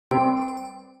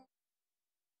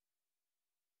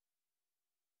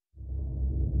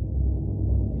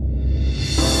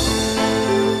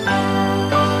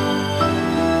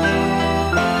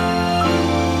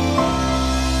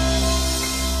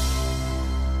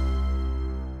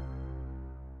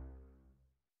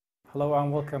Hello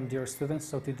and welcome, dear students.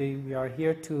 So today we are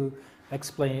here to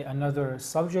explain another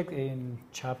subject in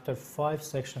chapter 5,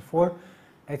 section 4.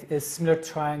 It is similar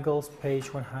triangles,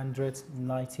 page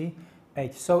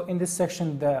 198. So in this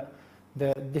section, the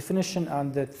definition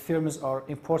and the theorems are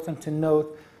important to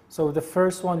note. So the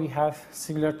first one, we have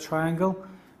similar triangle.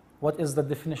 What is the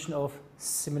definition of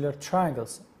similar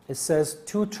triangles? It says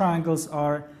two triangles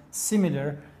are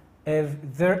similar if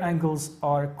their angles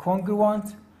are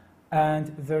congruent and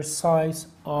their sides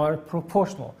are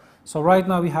proportional. So right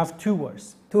now we have two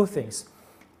words, two things.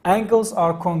 Angles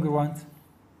are congruent,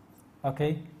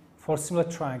 okay, for similar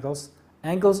triangles.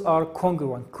 Angles are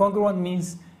congruent. Congruent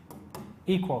means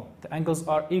equal. The angles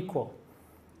are equal.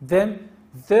 Then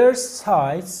their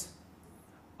sides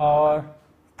are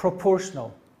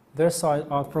proportional. Their sides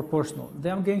are proportional.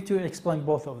 Then I'm going to explain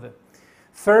both of them.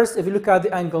 First, if you look at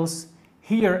the angles,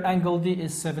 here angle D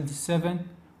is 77.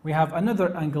 We have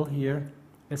another angle here,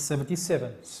 is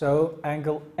 77. So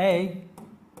angle A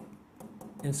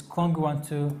is congruent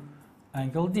to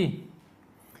angle D.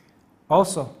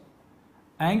 Also,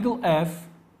 angle F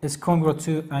is congruent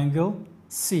to angle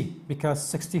C because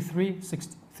 63,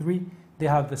 they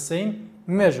have the same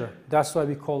measure. That's why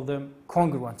we call them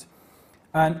congruent.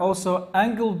 And also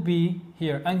angle B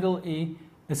here, angle E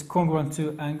is congruent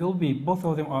to angle B. Both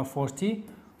of them are 40.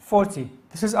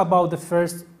 This is about the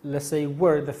first, let's say,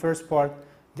 word, the first part.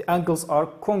 The angles are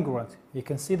congruent. You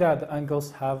can see that the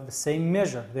angles have the same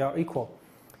measure. They are equal.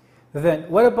 Then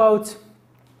what about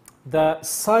the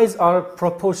sides are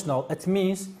proportional? It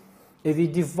means if you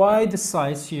divide the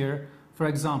sides here, for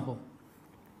example,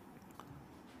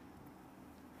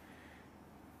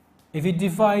 if you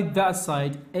divide that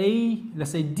side, A,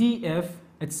 let's say DF,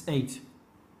 it's 8.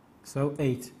 So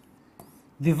 8.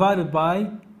 Divided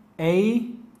by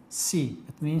AC,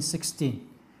 it means 16.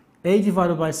 A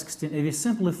divided by 16, if you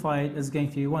simplify it, it's going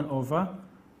to be 1 over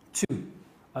 2.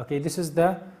 Okay, this is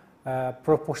the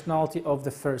proportionality of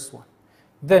the first one.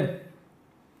 Then,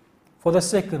 for the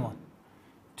second one,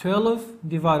 12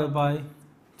 divided by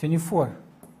 24.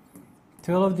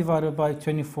 12 divided by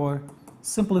 24,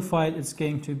 simplified, it's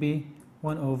going to be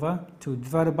 1 over 2.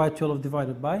 Divided by 12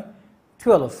 divided by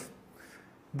 12.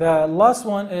 The last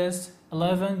one is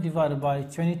 11 divided by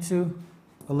 22.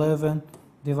 11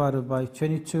 divided by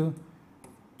 22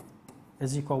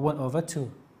 is equal 1 over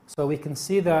 2. So we can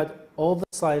see that all the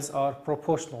sides are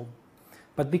proportional.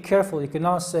 But be careful, you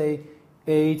cannot say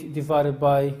 8 divided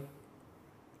by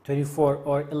 24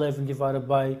 or 11 divided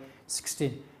by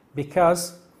 16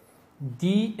 because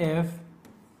DF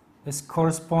is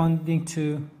corresponding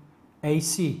to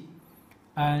AC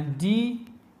and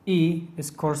DE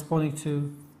is corresponding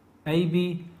to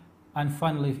AB, and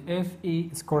finally FE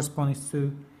is corresponding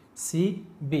to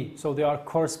CB. So they are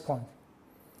corresponding.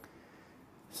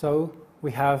 So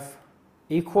we have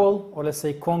equal, or let's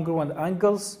say congruent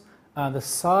angles, and the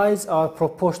sides are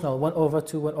proportional, 1 over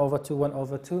 2, 1 over 2, 1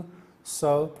 over 2.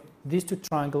 So these two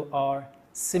triangles are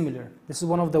similar. This is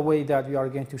one of the ways that we are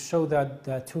going to show that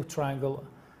the two triangles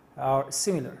are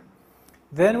similar.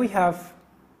 Then we have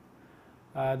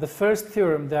the first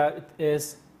theorem, that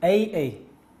is AA.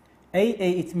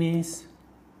 AA, it means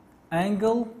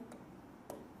angle.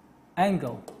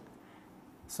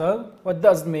 So what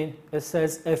does it mean? It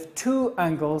says if two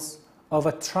angles of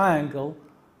a triangle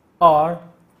are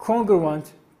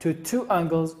congruent to two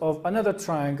angles of another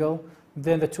triangle,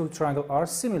 then the two triangles are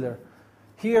similar.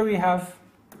 Here we have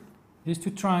these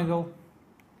two triangles.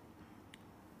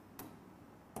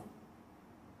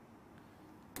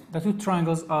 The two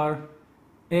triangles are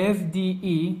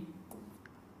FDE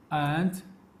and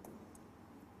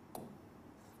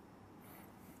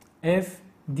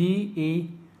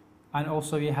FDE, and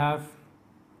also we have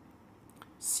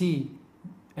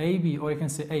CAB, or you can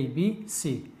say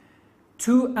ABC.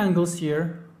 Two angles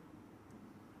here,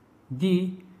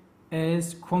 D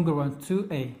is congruent to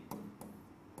A.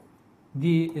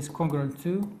 D is congruent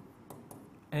to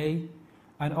A,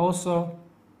 and also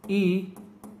E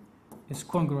is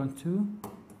congruent to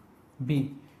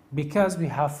B. Because we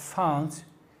have found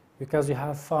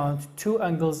two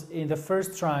angles in the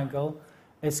first triangle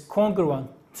is congruent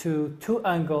to two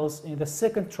angles in the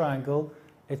second triangle,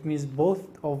 it means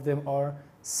both of them are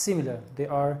similar. They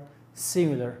are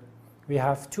similar. We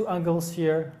have two angles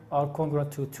here are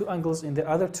congruent to two angles in the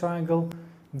other triangle,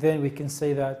 then we can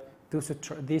say that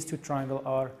these two triangles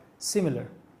are similar.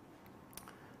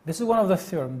 This is one of the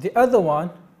theorems. The other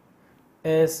one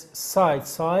is side.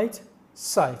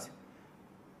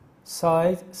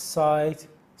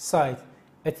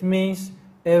 It means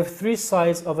if three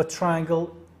sides of a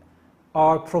triangle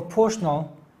are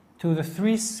proportional to the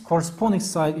three corresponding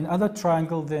sides in other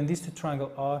triangle, then these two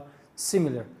triangles are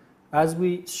similar. As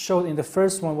we showed in the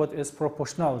first one, what is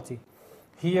proportionality?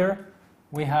 Here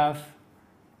we have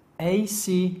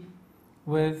AC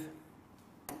with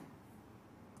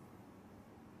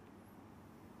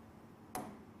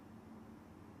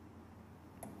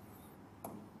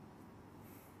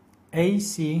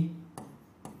AC,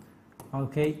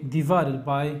 okay, divided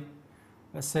by,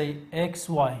 let's say,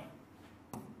 XY.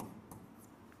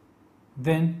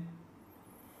 Then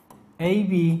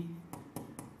AB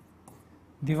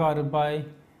divided by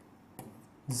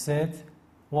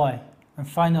ZY. And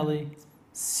finally,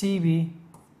 CB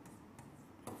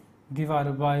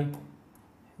divided by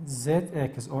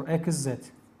ZX or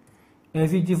XZ.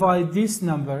 If you divide these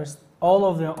numbers, all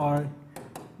of them are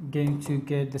going to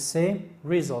get the same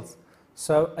results.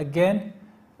 So again,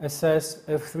 it says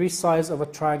if three sides of a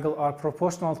triangle are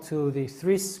proportional to the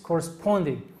three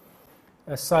corresponding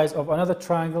sides of another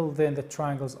triangle, then the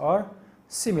triangles are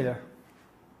similar.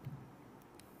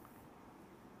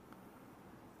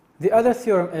 The other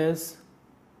theorem is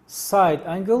side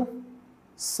angle,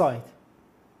 side.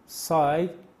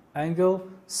 Side, angle,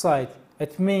 side.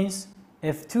 It means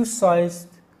if two sides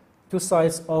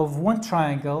of one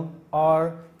triangle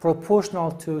are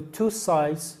proportional to two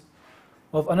sides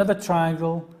of another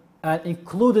triangle and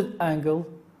included angle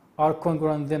are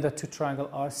congruent, then the two triangles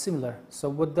are similar. So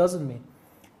what does it mean?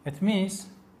 It means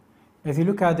if you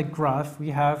look at the graph, we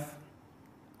have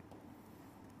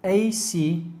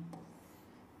AC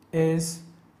is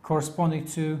corresponding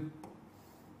to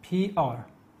PR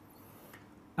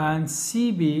and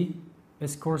CB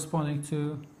is corresponding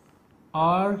to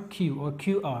RQ or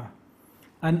QR,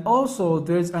 and also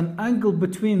there is an angle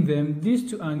between them. These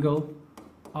two angles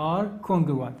are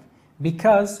congruent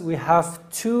because we have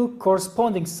two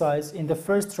corresponding sides in the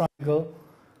first triangle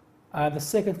and the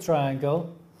second triangle,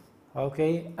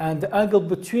 okay, and the angle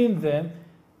between them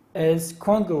is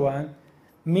congruent,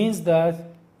 means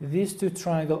that these two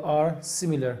triangles are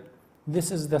similar.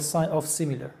 This is the sign of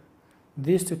similar.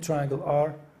 These two triangles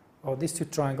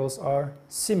are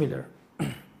similar.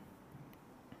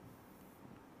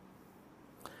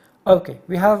 Okay,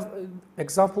 we have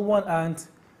example 1 and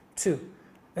 2.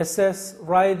 It says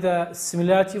write the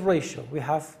similarity ratio. We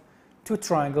have two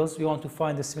triangles. We want to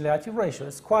find the similarity ratio.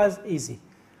 It's quite easy.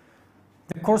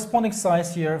 The corresponding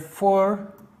sides here, 4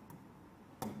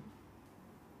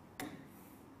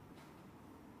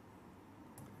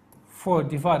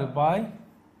 divided by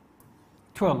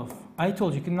 12. I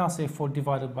told you, you cannot say 4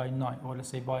 divided by 9, or let's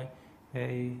say by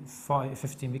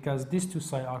 15, because these two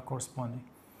sides are corresponding.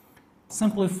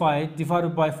 Simplified,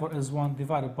 divided by 4 is 1,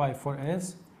 divided by 4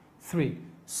 is 3.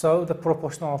 So the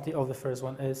proportionality of the first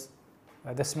one is,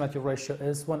 the similarity ratio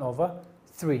is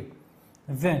 1/3.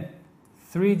 Then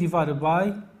 3 divided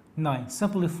by 9.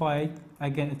 Simplified,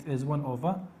 again it is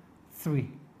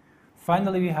 1/3.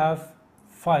 Finally we have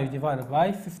 5 divided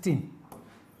by 15.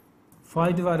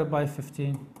 5 divided by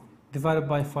 15, divided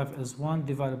by 5 is 1,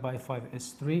 divided by 5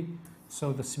 is 3.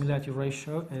 So the similarity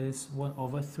ratio is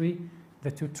 1/3.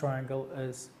 The two triangles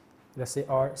is, let's say,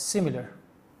 are similar.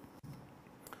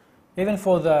 Even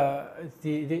for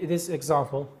this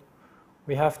example,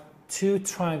 we have two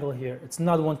triangles here. It's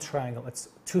not one triangle, it's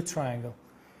two triangles.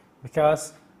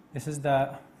 Because this is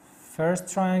the first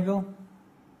triangle,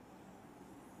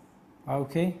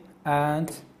 okay,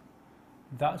 and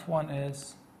that one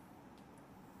is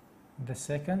the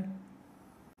second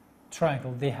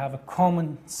triangle. They have a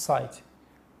common side.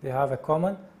 They have a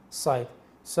common side.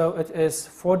 So it is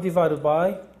 4 divided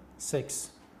by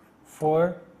 6.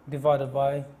 4 divided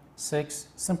by 6.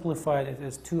 Simplified, it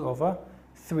is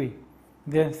 2/3.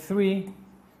 Then 3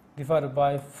 divided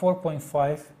by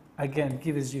 4.5, again,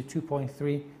 gives you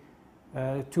 2.3,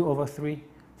 2/3.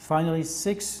 Finally,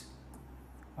 6,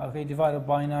 okay, divided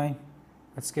by 9,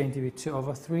 it's going to be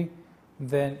 2/3.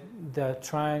 Then the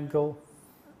triangle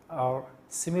are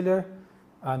similar,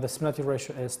 and the similarity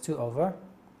ratio is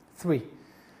 2/3.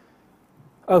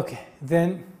 Okay,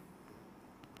 then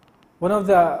one of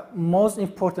the most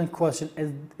important questions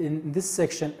in this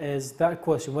section is that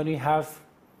question when we have,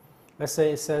 let's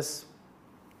say it says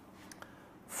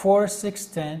 4, 6,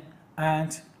 10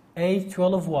 and 8,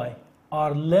 12y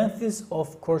are lengths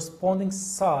of corresponding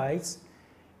sides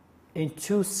in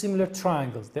two similar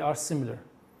triangles. They are similar.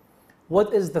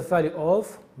 What is the value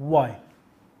of y?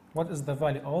 What is the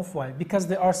value of y? Because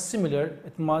they are similar,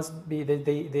 it must be that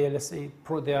let's say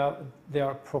they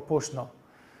are proportional.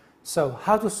 So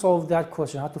how to solve that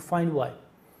question? How to find y?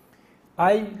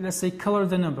 Let's say color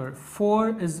the number. 4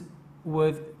 is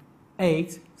with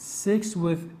 8, 6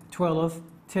 with 12,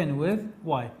 10 with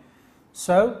y.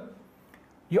 So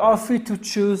you are free to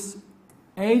choose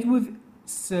 8 with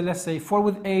so let's say 4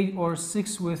 with 8 or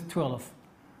 6 with 12.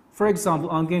 For example,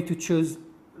 I'm going to choose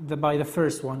by the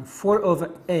first one. 4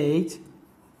 over 8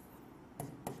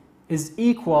 is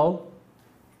equal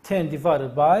 10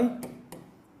 divided by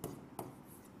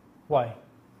y.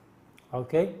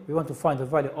 Okay, we want to find the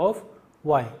value of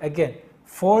y. Again,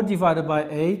 4 divided by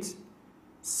 8,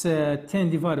 so 10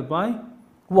 divided by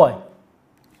y.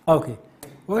 Okay,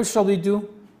 what shall we do?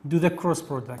 Do the cross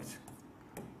product.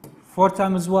 4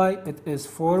 times y, it is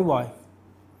 4y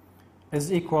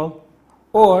is equal,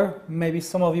 or maybe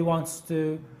some of you wants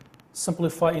to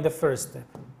simplify in the first step.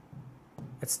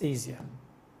 It's easier.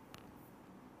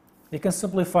 You can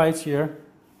simplify it here.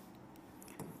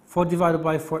 4 divided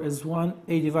by 4 is 1,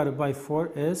 8 divided by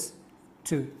 4 is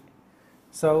 2.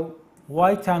 So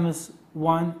y times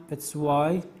 1, it's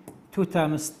y, 2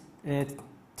 times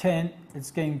 10,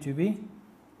 it's going to be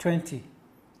 20.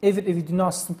 Even if you do not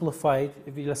simplify it,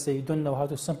 if you, let's say you don't know how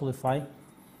to simplify,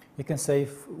 you can say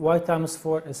y times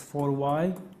 4 is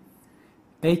 4y,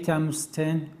 8 times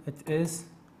 10, it is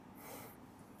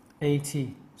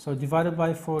 80. So divided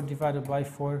by 4,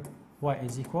 y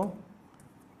is equal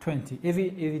 20. If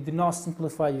you do not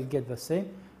simplify, you get the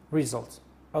same result.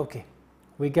 Okay,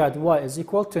 we got y is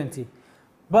equal 20.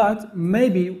 But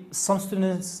maybe some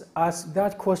students ask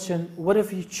that question, what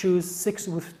if you choose 6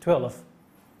 with 12?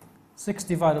 6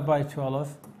 divided by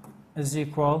 12 is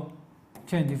equal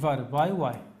 10 divided by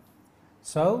y.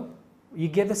 So you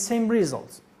get the same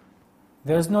result.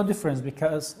 There is no difference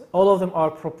because all of them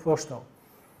are proportional.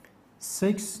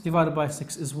 6 divided by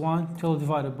 6 is 1, 12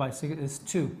 divided by 6 is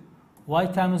 2. Y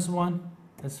times 1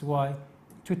 is y,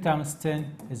 2 times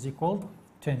 10 is equal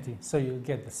 20. So you'll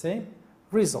get the same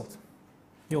result.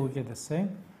 You will get the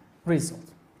same result.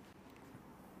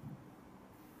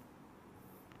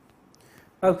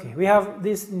 Okay, we have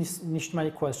these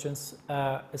Nishmani questions.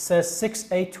 It says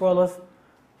 6, 8, 12,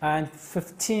 and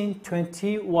 15,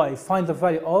 20, y. Find the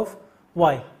value of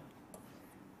y.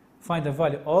 Find the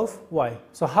value of y.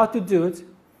 So how to do it?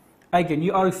 Again,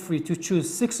 you are free to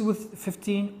choose 6 with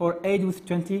 15 or 8 with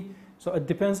 20. So it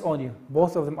depends on you.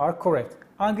 Both of them are correct.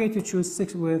 I'm going to choose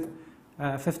 6 with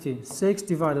 15. 6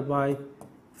 divided by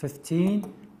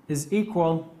 15 is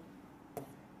equal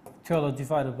 12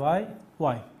 divided by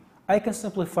y. I can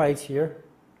simplify it here.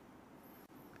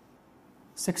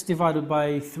 6 divided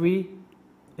by 3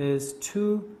 is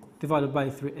 2, divided by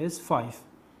 3 is 5.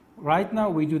 Right now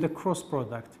we do the cross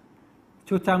product.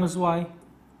 2 times y,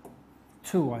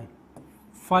 2y.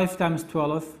 5 times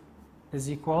 12 is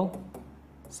equal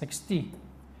 60.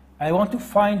 I want to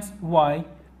find y,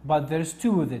 but there's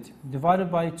 2 with it.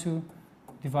 Divided by 2,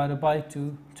 divided by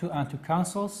 2, 2 and 2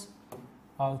 cancels.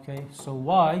 Okay, so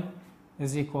y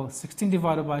is equal 16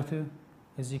 divided by 2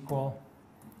 is equal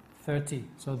 30.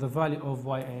 So the value of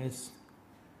y is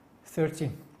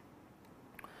 13.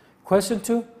 Question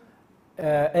 2,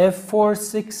 if 4,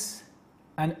 6,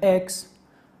 and x,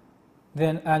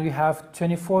 and we have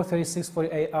 24, 36,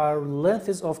 48 are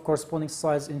lengths of corresponding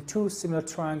sides in two similar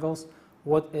triangles,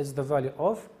 what is the value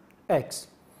of x?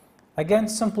 Again,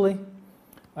 simply,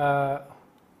 we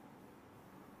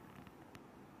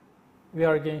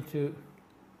are going to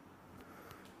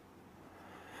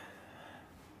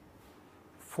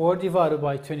 4 divided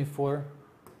by 24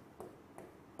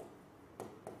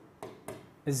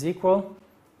 is equal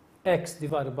x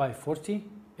divided by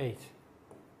 48.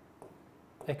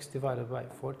 X divided by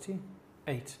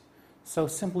 48. So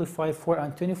simplify 4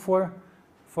 and 24.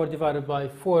 4 divided by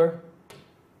 4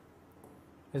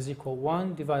 is equal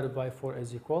 1, divided by 4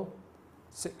 is equal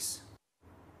 6.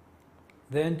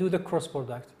 Then do the cross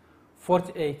product.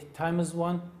 48 times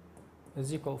 1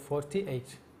 is equal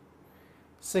 48.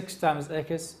 6 times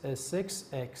x is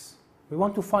 6x. We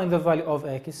want to find the value of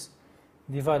x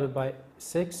divided by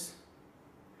 6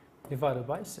 divided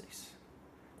by 6.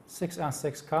 6 and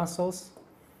 6 cancels.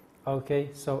 Okay,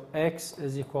 so x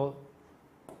is equal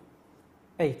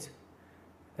 8.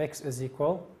 X is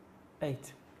equal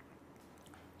 8.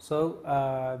 So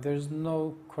there's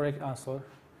no correct answer.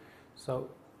 So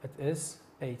it is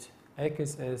 8.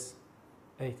 X is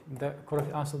 8. The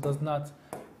correct answer does not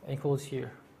include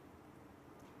here.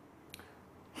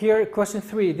 Here, question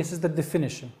 3, this is the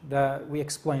definition that we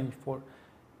explained before.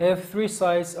 If 3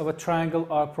 sides of a triangle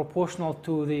are proportional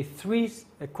to the 3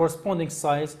 corresponding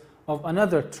sides of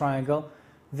another triangle,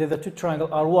 then the 2 triangles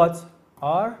are what?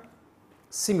 Are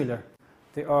similar.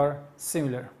 They are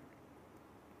similar.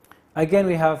 Again,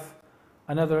 we have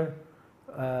another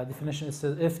definition. It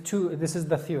says if 2, this is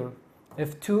the theorem,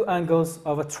 if 2 angles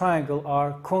of a triangle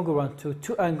are congruent to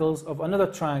 2 angles of another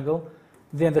triangle,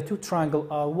 then the 2 triangles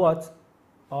are what?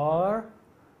 Are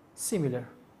similar.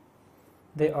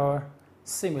 They are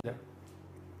similar.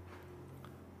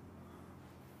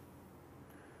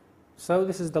 So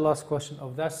this is the last question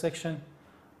of that section.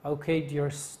 Okay, dear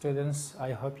students,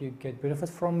 I hope you get benefit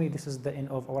from me. This is the end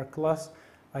of our class.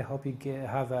 I hope you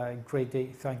have a great day.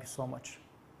 Thank you so much.